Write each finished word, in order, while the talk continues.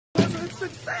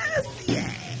success.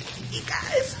 Yay, you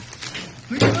guys.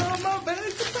 Look at all my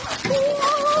bags of popcorn.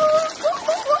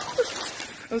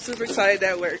 I'm super excited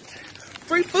that worked.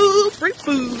 Free food, free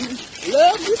food.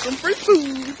 Love me some free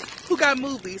food. Who got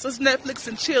movies? Let's Netflix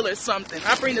and chill or something.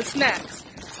 I bring the snacks.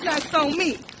 Snacks on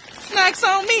me. Snacks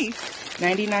on me.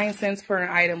 99 cents per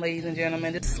item, ladies and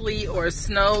gentlemen. Sleet or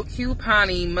snow,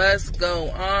 couponing must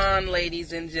go on,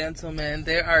 ladies and gentlemen.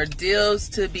 There are deals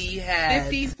to be had.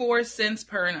 54 cents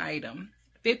per an item.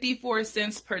 54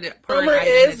 cents per an item. Rumor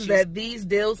is that these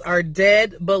deals are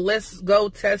dead, but let's go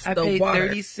test the water. I paid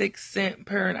 36 cents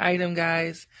per an item,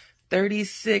 guys.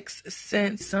 36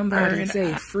 cents. Somebody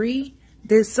say free?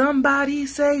 Did somebody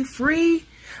say free?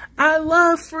 I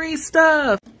love free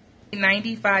stuff.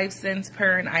 95 cents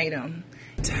per an item.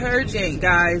 Detergent,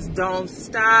 guys, don't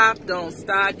stop, don't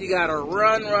stop. You gotta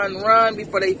run, run, run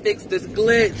before they fix this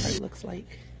glitch. It looks like.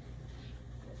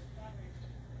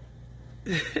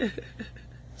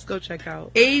 Let's go check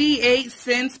out. 88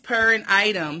 cents per an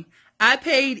item. I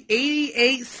paid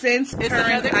 88 cents per an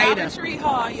item. It's another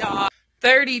haul, y'all.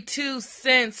 32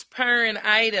 cents per an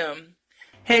item.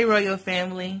 Hey, Royal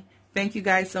family. Thank you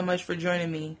guys so much for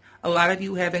joining me. A lot of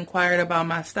you have inquired about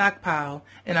my stockpile,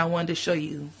 and I wanted to show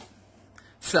you.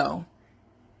 So,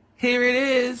 here it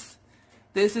is.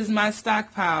 This is my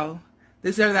stockpile.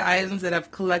 These are the items that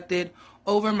I've collected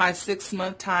over my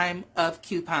 6-month time of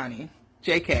couponing.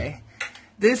 JK.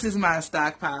 This is my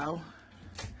stockpile.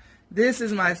 This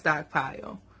is my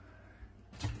stockpile.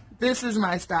 This is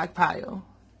my stockpile.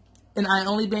 And I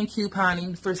only been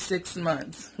couponing for 6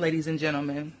 months, ladies and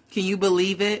gentlemen. Can you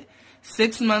believe it?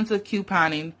 6 months of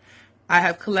couponing. I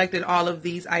have collected all of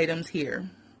these items here.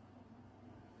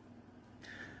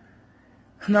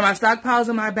 Now, my stockpile's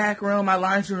in my back room, my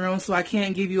laundry room, so I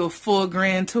can't give you a full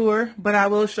grand tour, but I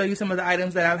will show you some of the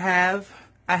items that I have.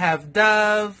 I have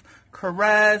Dove,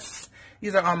 Caress.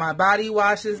 These are all my body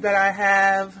washes that I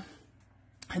have.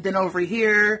 And then over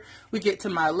here, we get to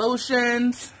my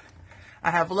lotions. I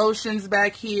have lotions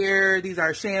back here. These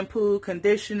are shampoo,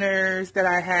 conditioners that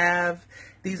I have.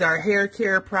 These are hair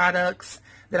care products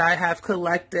that I have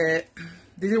collected.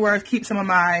 These are where I keep some of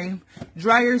my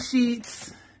dryer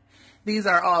sheets. These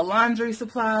are all laundry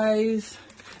supplies.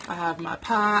 I have my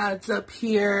pods up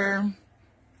here.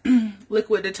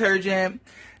 Liquid detergent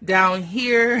down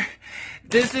here.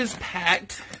 This is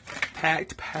packed.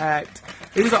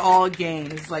 These are all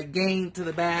gains. Like gain to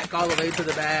the back, all the way to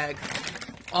the bag.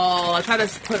 I try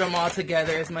to put them all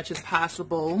together as much as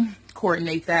possible.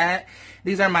 Coordinate that.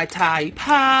 These are my Tide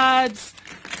Pods.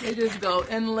 They just go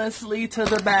endlessly to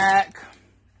the back.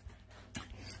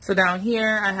 So down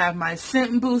here, I have my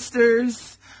scent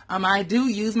boosters. I do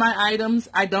use my items.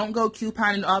 I don't go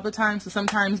couponing all the time, so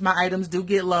sometimes my items do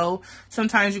get low.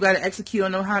 Sometimes you got to execute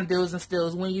on no-harm deals and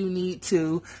steals when you need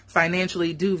to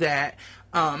financially do that.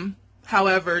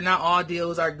 However, not all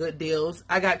deals are good deals.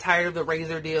 I got tired of the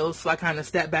razor deals, so I kind of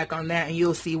stepped back on that, and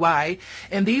you'll see why.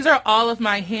 And these are all of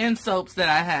my hand soaps that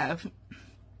I have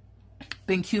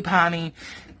been couponing.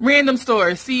 Random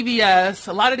stores, CVS.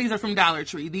 A lot of these are from Dollar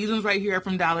Tree. These ones right here are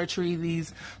from Dollar Tree.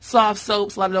 These soft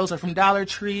soaps, a lot of those are from Dollar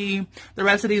Tree. The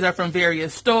rest of these are from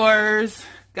various stores.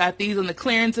 Got these on the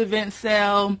clearance event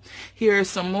sale. Here are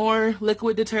some more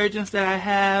liquid detergents that I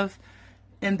have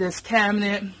in this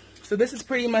cabinet. So this is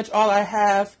pretty much all I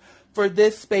have for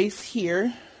this space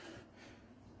here.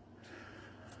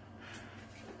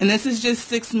 And this is just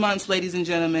 6 months, ladies and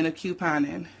gentlemen, of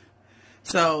couponing.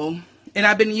 So, and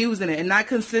I've been using it, and not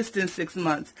consistent 6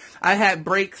 months. I had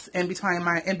breaks in between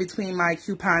my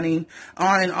couponing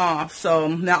on and off. So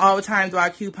now all the time do I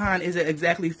coupon isn't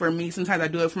exactly for me. Sometimes I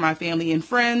do it for my family and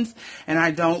friends, and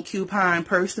I don't coupon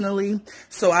personally.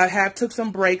 So I have took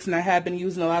some breaks, and I have been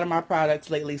using a lot of my products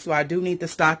lately. So I do need to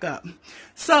stock up.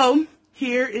 So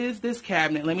here is this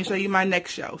cabinet. Let me show you my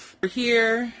next shelf.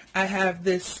 Here I have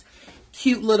this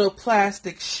cute little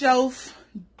plastic shelf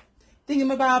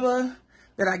thingamababa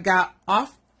that I got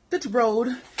off the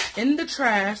road in the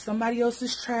trash. Somebody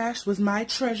else's trash was my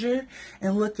treasure.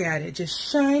 And look at it. Just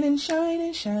shining,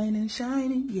 shining, shining,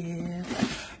 shining. Yeah.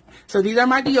 So these are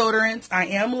my deodorants. I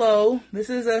am low. This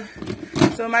is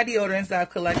some of my deodorants that I've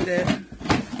collected.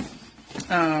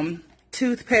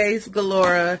 Toothpaste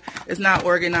galore. It's not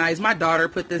organized. My daughter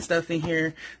put this stuff in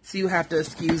here, so you have to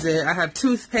excuse it. I have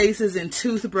toothpastes and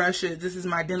toothbrushes. This is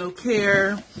my dental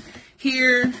care.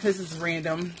 Here, this is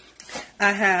random.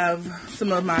 I have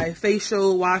some of my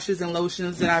facial washes and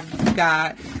lotions that I've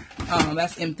got.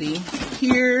 That's empty.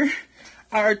 Here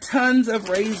are tons of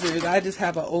razors. I just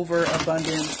have an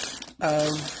overabundance of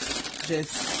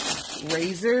just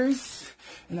razors.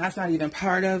 And that's not even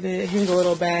part of it. Here's a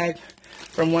little bag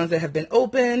from ones that have been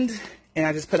opened. and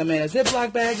I just put them in a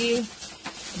Ziploc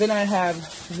baggie. Then I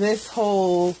have this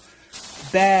whole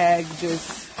bag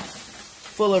just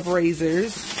full of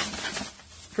razors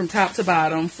from top to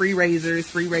bottom. Free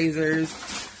razors,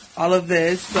 all of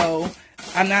this. So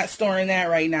I'm not storing that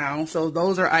right now. So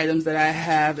those are items that I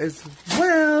have as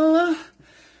well.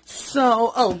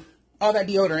 So, oh, all that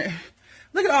deodorant.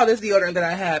 Look at all this deodorant that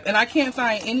I have. And I can't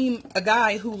find a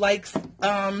guy who likes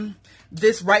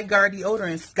this Right Guard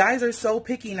deodorant. Guys are so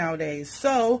picky nowadays.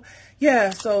 So,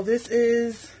 yeah, so this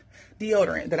is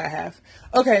deodorant that I have.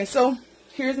 Okay, so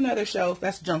here's another shelf.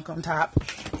 That's junk on top.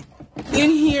 In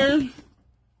here,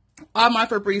 all my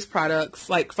Febreze products,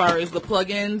 like far as the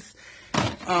plugins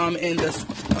and the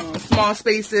small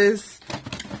spaces.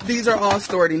 These are all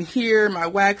stored in here. My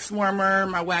wax warmer,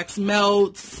 my wax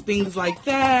melts, things like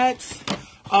that.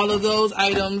 All of those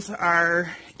items are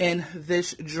in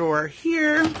this drawer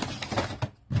here.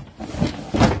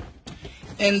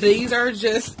 And these are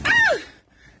just,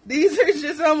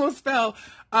 almost fell,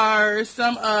 are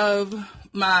some of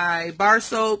my bar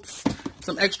soaps,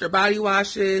 some extra body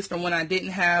washes from when I didn't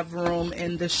have room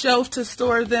in the shelf to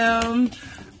store them.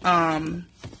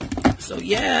 So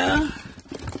yeah,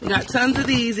 we got tons of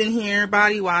these in here,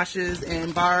 body washes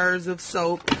and bars of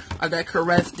soap. That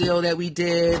Caress deal that we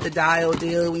did, the Dial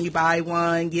deal, when you buy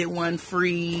one, get one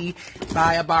free,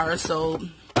 buy a bar of soap,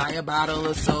 buy a bottle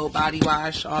of soap, body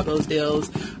wash, all those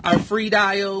deals. Our free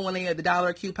Dial, when they had the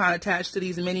 $1 coupon attached to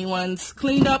these mini ones,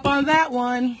 cleaned up on that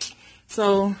one.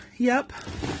 So, yep,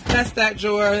 that's that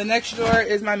drawer. The next drawer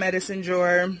is my medicine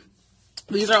drawer.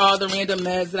 These are all the random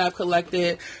meds that I've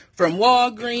collected from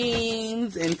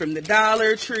Walgreens and from the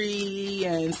Dollar Tree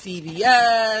and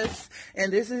CVS.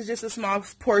 And this is just a small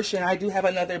portion. I do have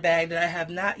another bag that I have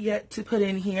not yet to put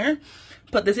in here.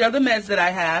 But these are the meds that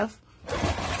I have.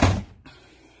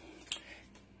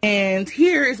 And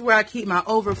here is where I keep my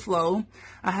overflow.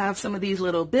 I have some of these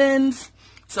little bins.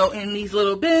 So in these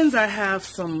little bins, I have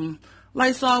some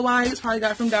Lysol wipes, probably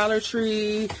got from Dollar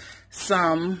Tree,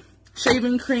 some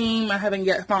shaving cream. I haven't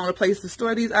yet found a place to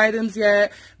store these items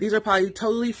yet. These are probably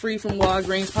totally free from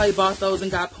Walgreens. Probably bought those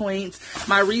and got points.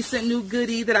 My recent new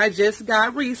goodie that I just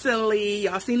got recently.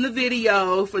 Y'all seen the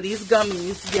video for these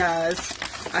gummies.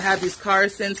 Yes. I have these car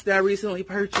scents that I recently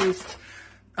purchased.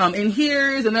 In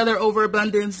here is another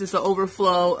overabundance. Just an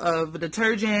overflow of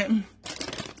detergent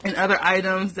and other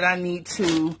items that I need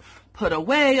to put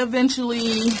away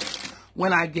eventually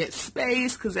when I get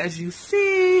space, because as you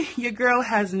see, your girl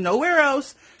has nowhere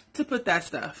else to put that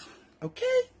stuff.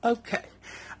 Okay? Okay.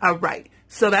 All right.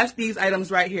 So that's these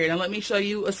items right here. Now let me show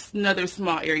you another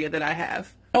small area that I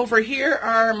have. Over here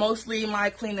are mostly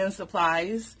my cleaning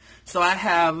supplies. So I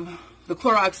have the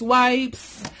Clorox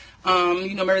wipes.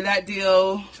 Remember that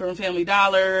deal from Family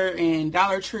Dollar and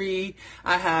Dollar Tree.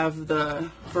 I have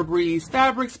the Febreze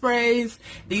fabric sprays.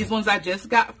 These ones I just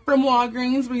got from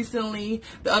Walgreens recently.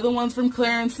 The other ones from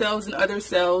clearance sales and other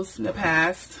sales in the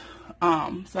past.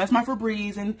 So that's my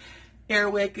Febreze and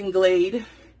Airwick and Glade.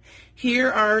 Here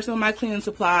are some of my cleaning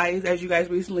supplies. As you guys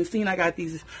recently seen, I got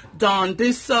these Dawn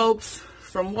dish soaps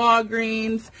from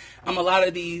Walgreens. A lot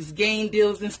of these Gain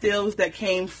deals and steals that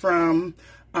came from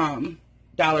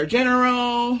Dollar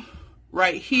General.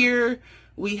 Right here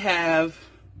we have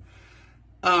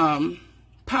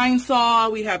Pine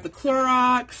Sol, we have the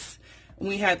Clorox,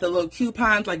 we had the little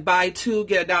coupons like buy two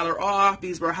get $1 off.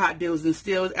 These were hot deals and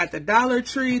steals at the Dollar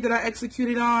Tree that I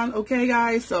executed on. Okay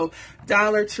guys, so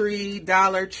Dollar Tree,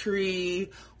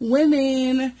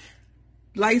 winning.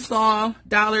 Lysol,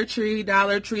 Dollar Tree,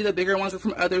 the bigger ones are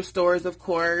from other stores, of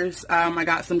course. I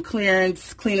got some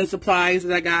clearance cleaning supplies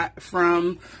that I got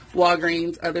from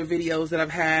Walgreens, other videos that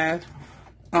I've had.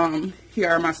 Here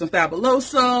are some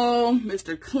Fabuloso,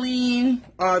 Mr. Clean,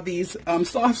 all these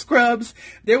soft scrubs.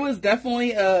 There was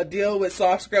definitely a deal with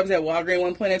soft scrubs at Walgreens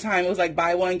one point in time. It was like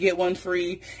buy one, get one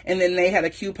free. And then they had a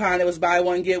coupon that was buy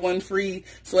one, get one free.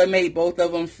 So it made both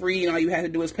of them free, and all you had to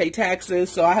do was pay taxes.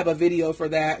 So I have a video for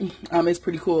that. It's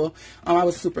pretty cool. I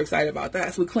was super excited about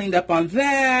that. So we cleaned up on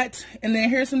that. And then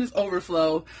here's some of this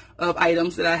overflow of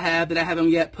items that I have that I haven't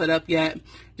yet put up yet.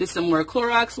 Just some more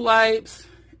Clorox wipes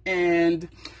and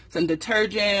some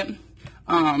detergent,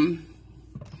 not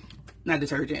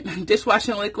detergent,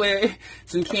 dishwashing liquid,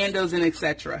 some candles, and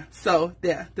etc. So,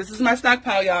 yeah, this is my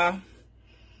stockpile, y'all.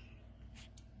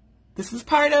 This is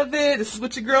part of it. This is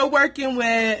what your girl working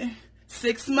with.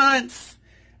 6 months.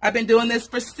 I've been doing this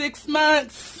for 6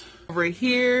 months. Over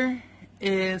here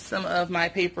is some of my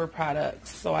paper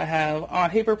products. So I have all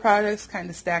paper products kind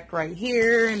of stacked right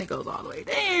here, and it goes all the way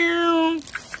down.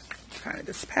 Kind of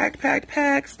just pack,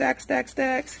 stack.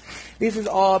 This is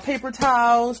all paper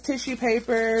towels, tissue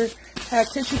paper, I have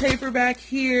tissue paper back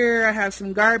here. I have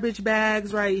some garbage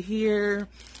bags right here.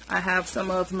 I have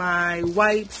some of my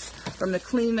wipes from the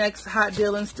Kleenex Hot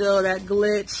Deal and Still, that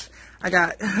glitch. I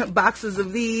got boxes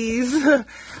of these,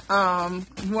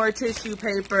 more tissue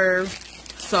paper.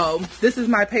 So this is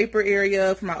my paper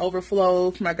area for my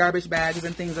overflow, for my garbage bags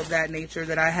and things of that nature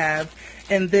that I have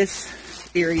in this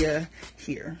area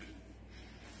here.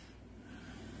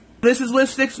 This is what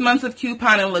 6 months of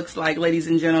couponing looks like, ladies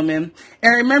and gentlemen.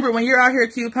 And remember, when you're out here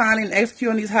couponing,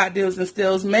 executing these hot deals and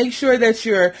steals, make sure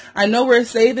that I know we're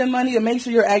saving money, but make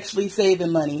sure you're actually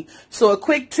saving money. So a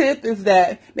quick tip is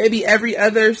that maybe every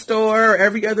other store or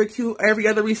every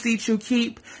other receipt you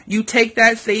keep, you take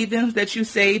that savings that you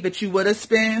saved that you would have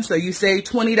spent. So you save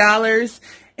 $20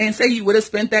 and say you would have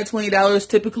spent that $20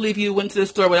 typically if you went to the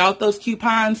store without those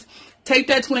coupons. Take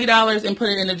that $20 and put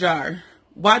it in a jar.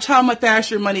 Watch how much fast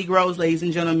your money grows, ladies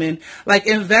and gentlemen. Like,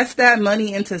 invest that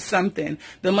money into something.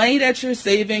 The money that you're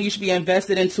saving, you should be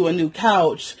invested into a new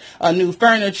couch, a new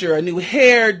furniture, a new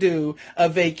hairdo, a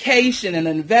vacation, an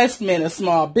investment, a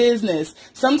small business.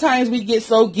 Sometimes we get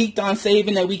so geeked on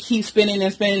saving that we keep spending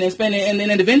and spending and spending, and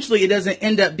then eventually it doesn't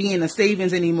end up being a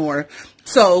savings anymore.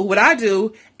 So what I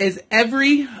do is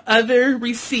every other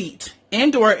receipt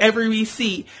and/or every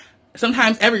receipt,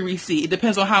 sometimes every receipt, it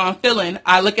depends on how I'm feeling,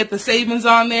 I look at the savings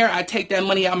on there, I take that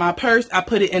money out of my purse, I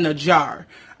put it in a jar.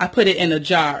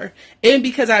 And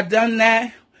because I've done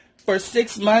that for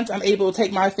 6 months, I'm able to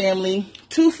take my family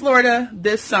to Florida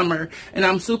this summer, and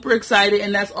I'm super excited,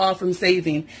 and that's all from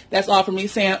saving. That's all from me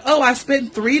saying, oh, I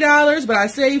spent $3, but I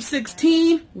saved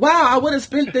 $16. Wow, I would have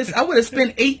spent this. I would have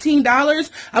spent $18.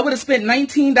 I would have spent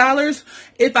 $19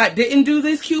 if I didn't do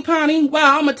this couponing.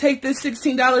 Wow, I'm going to take this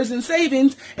 $16 in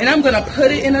savings, and I'm going to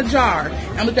put it in a jar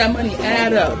and let that money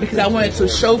add up because I wanted to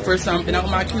show for something. I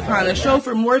want my coupon to show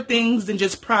for more things than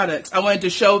just products. I wanted to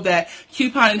show that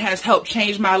couponing has helped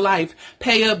change my life,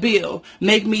 pay a bill,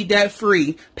 make me debt free,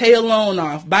 pay a loan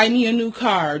off, buy me a new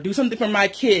car, do something for my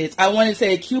kids. I want to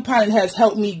say couponing has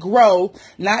helped me grow,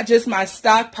 not just my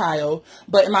stockpile,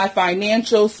 but my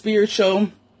financial,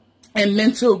 spiritual, and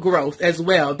mental growth as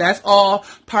well. That's all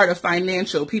part of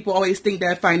financial. People always think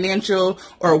that financial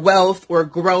or wealth or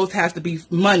growth has to be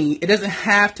money. It doesn't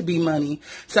have to be money.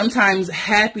 Sometimes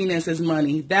happiness is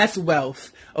money. That's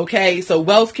wealth. Okay, so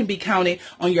wealth can be counted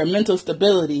on your mental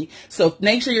stability. So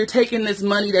make sure you're taking this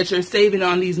money that you're saving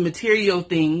on these material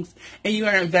things and you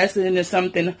are invested into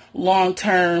something long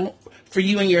term for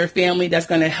you and your family that's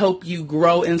going to help you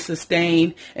grow and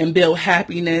sustain and build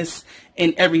happiness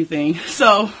and everything.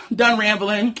 So, done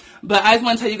rambling, but I just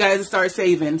want to tell you guys to start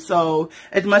saving, so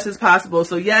as much as possible.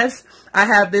 So yes, I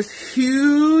have this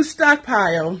huge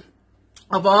stockpile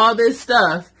of all this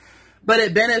stuff, but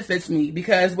it benefits me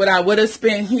because what I would have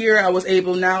spent here, I was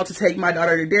able now to take my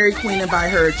daughter to Dairy Queen and buy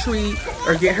her a treat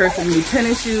or get her some new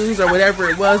tennis shoes or whatever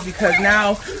it was, because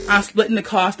now I'm splitting the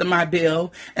cost of my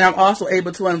bill and I'm also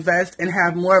able to invest and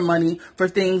have more money for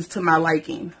things to my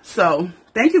liking. So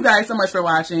thank you guys so much for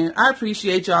watching. I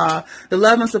appreciate y'all. The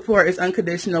love and support is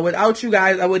unconditional. Without you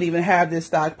guys, I wouldn't even have this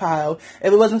stockpile.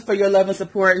 If it wasn't for your love and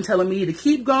support and telling me to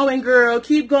keep going, girl,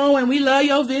 keep going. We love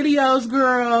your videos,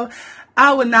 girl,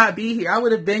 I would not be here. I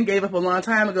would have been gave up a long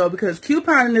time ago because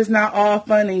couponing is not all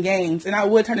fun and games. And I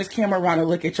would turn this camera around and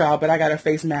look at y'all, but I got a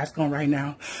face mask on right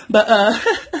now.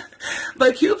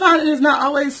 But couponing is not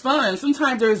always fun.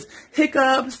 Sometimes there's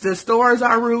hiccups. The stores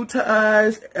are rude to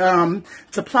us.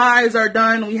 Supplies are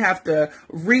done. We have to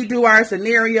redo our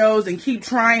scenarios and keep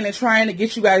trying to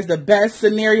get you guys the best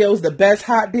scenarios, the best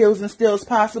hot deals and steals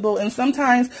possible. And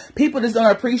sometimes people just don't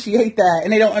appreciate that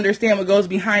and they don't understand what goes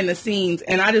behind the scenes.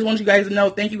 And I just want you guys to know,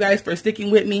 thank you guys for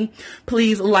sticking with me.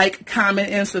 Please like, comment,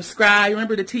 and subscribe.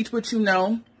 Remember to teach what you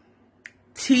know.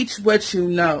 Teach what you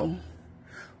know.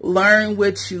 Learn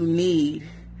what you need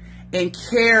and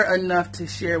care enough to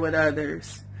share with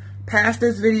others. Pass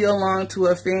this video along to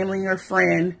a family or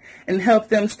friend and help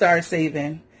them start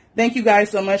saving. Thank you guys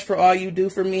so much for all you do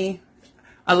for me.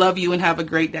 I love you and have a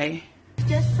great day.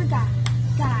 Just forgot,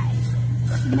 guys,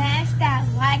 smash that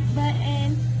like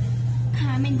button,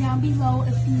 comment down below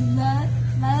if you love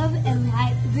and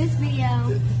like this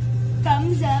video,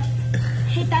 thumbs up,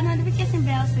 hit that notification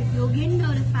bell so you'll get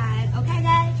notified. Okay,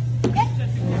 guys? Okay?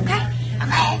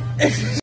 Okay.